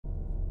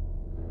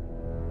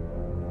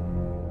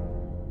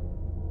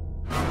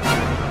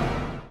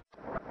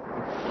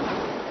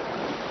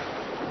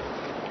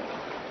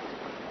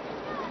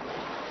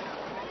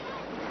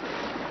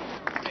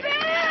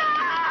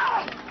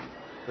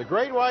The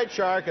great white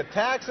shark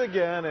attacks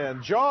again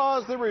in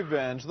Jaws the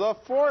Revenge, the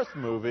fourth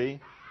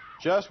movie,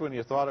 just when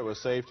you thought it was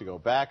safe to go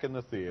back in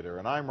the theater.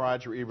 And I'm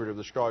Roger Ebert of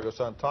the Chicago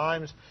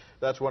Sun-Times.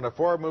 That's one of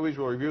four movies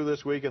we'll review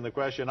this week, and the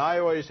question I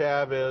always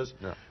have is,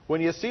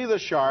 when you see the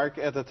shark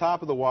at the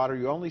top of the water,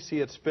 you only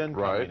see its fin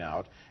coming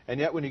out, and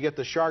yet when you get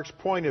the shark's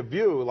point of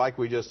view, like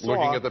we just saw,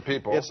 looking at the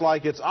people, it's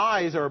like its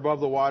eyes are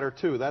above the water,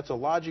 too. That's a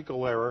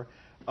logical error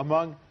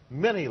among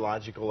many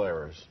logical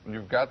errors.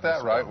 You've got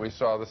that right. We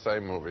saw the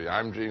same movie.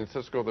 I'm Gene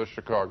Siskel, the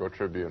Chicago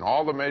Tribune.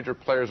 All the major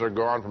players are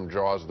gone from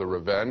Jaws the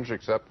Revenge,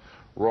 except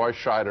Roy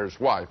Scheider's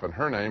wife, and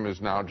her name is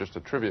now just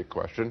a trivia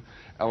question.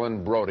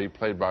 Ellen Brody,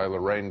 played by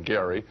Lorraine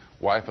Gary,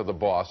 wife of the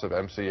boss of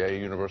MCA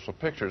Universal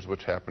Pictures,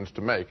 which happens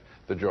to make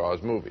the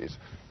Jaws movies.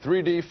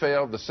 3D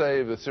failed to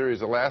save the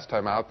series the last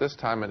time out. This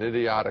time an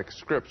idiotic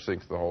script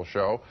sinks the whole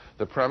show.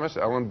 The premise,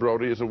 Ellen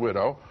Brody is a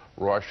widow.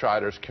 Roy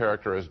Scheider's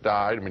character has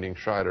died, meaning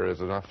Scheider has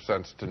enough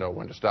sense to know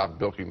when to stop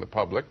bilking the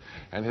public.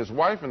 And his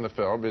wife in the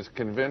film is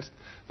convinced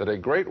that a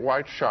great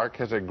white shark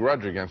has a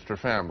grudge against her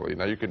family.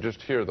 Now, you can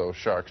just hear those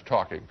sharks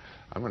talking.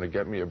 I'm going to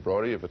get me a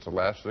Brody if it's the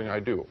last thing I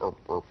do.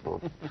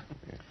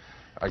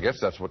 I guess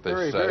that's what they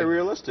say. Very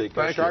realistic.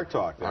 Shark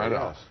talk. I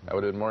know. That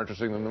would have been more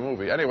interesting than the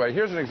movie. Anyway,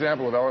 here's an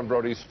example of Ellen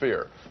Brody's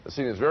fear. The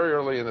scene is very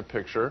early in the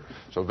picture,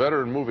 so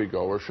veteran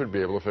moviegoers should be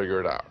able to figure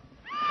it out.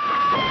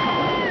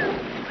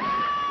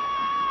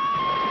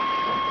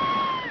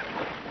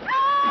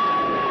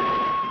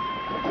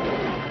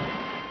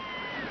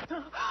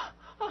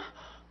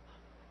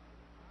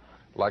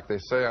 Like they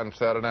say on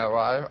Saturday Night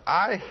Live,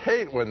 I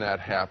hate when that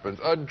happens.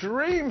 A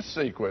dream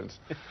sequence.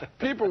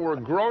 People were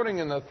groaning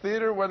in the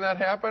theater when that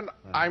happened.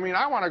 I mean,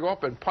 I want to go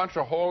up and punch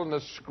a hole in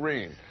the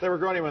screen. They were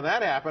groaning when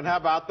that happened. How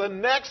about the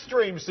next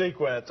dream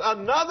sequence?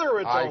 Another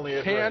It's Only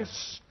a Dream. I can't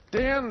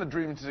stand the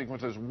dream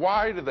sequences.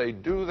 Why do they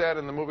do that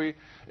in the movie?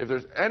 If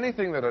there's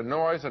anything that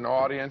annoys an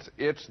audience,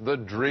 it's the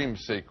dream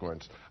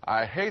sequence.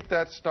 I hate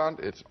that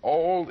stunt. It's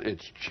old,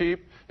 it's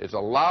cheap, it's a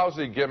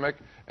lousy gimmick,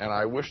 and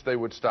I wish they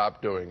would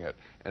stop doing it.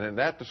 And then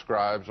that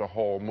describes a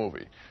whole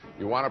movie.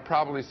 You want to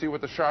probably see what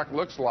the shark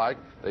looks like.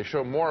 They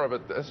show more of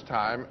it this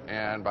time,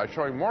 and by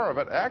showing more of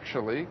it,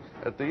 actually,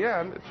 at the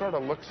end, it sort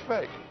of looks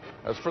fake.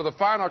 As for the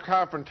final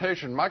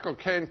confrontation, Michael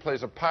Caine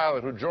plays a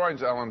pilot who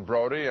joins Ellen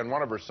Brody and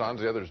one of her sons,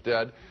 the other's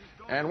dead,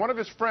 and one of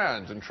his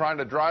friends in trying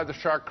to drive the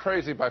shark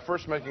crazy by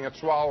first making it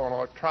swallow an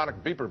electronic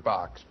beeper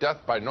box. Death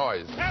by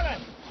noise.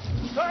 Ellen,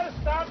 try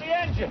to start the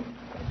engine.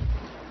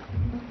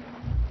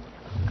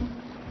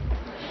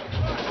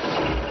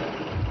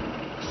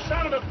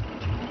 Son of a...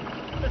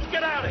 Let's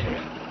get out of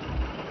here.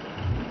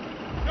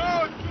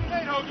 No, it's too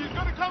late, Hoagie. He's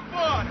gonna come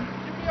forward.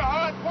 Give me a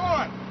hard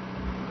port.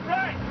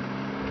 Right.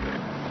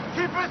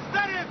 Keep it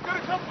steady. It's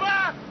gonna come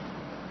back.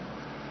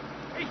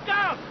 He's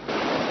down.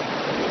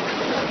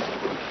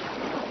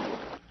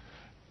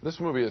 This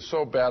movie is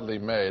so badly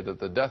made that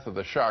the death of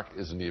the shark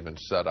isn't even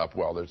set up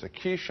well. There's a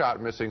key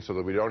shot missing so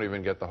that we don't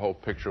even get the whole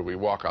picture. We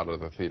walk out of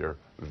the theater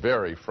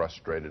very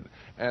frustrated.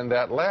 And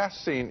that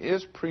last scene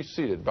is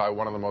preceded by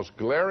one of the most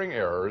glaring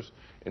errors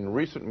in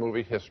recent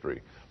movie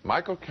history.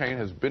 Michael Caine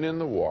has been in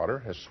the water,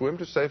 has swum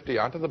to safety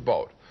onto the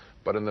boat,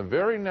 but in the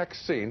very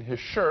next scene, his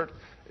shirt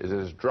is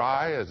as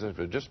dry as if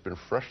it had just been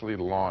freshly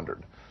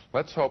laundered.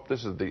 Let's hope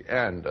this is the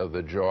end of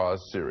the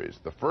Jaws series.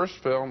 The first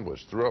film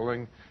was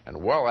thrilling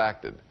and well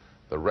acted.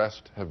 The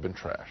rest have been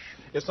trash.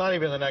 It's not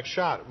even the next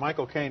shot.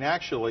 Michael Caine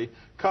actually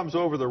comes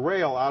over the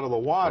rail out of the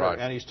water,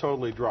 and he's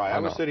totally dry. I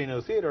was sitting in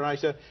the theater, and I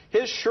said,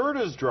 his shirt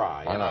is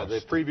dry.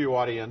 The preview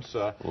audience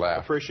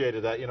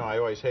appreciated that. You know, I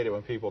always hate it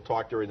when people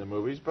talk during the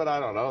movies, but I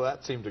don't know.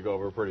 That seemed to go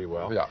over pretty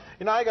well. Yeah.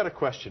 You know, I got a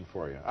question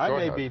for you. I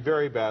may be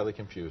very badly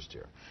confused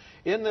here.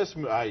 In this,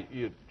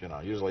 you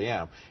know, usually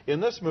am. In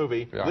this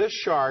movie, this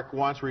shark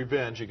wants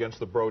revenge against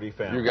the Brody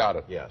family. You got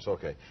it. Yes,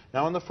 okay.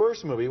 Now, in the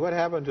first movie, what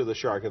happened to the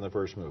shark in the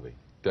first movie?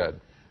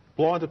 Dead.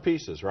 Blown to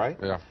pieces, right?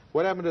 Yeah.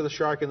 What happened to the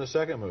shark in the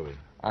second movie?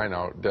 I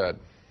know, dead.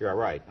 You're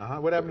right.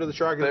 What happened to the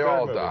shark in the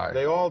third movie? They all die.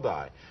 They all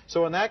die.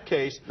 So in that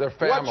case,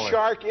 what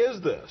shark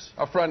is this?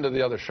 A friend of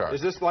the other shark.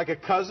 Is this like a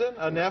cousin,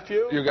 a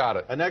nephew? You got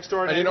it. A next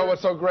door neighbor? And you know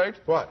what's so great?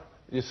 What?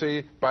 You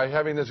see, by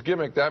having this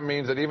gimmick, that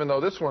means that even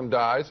though this one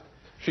dies,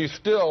 she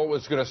still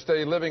was going to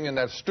stay living in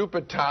that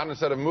stupid town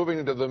instead of moving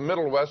into the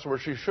Middle West where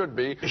she should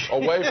be,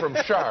 away from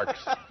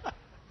sharks.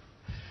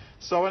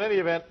 So in any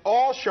event,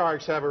 all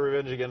sharks have a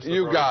revenge against the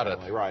Brody family. You got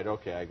it. Right,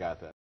 okay, I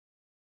got that.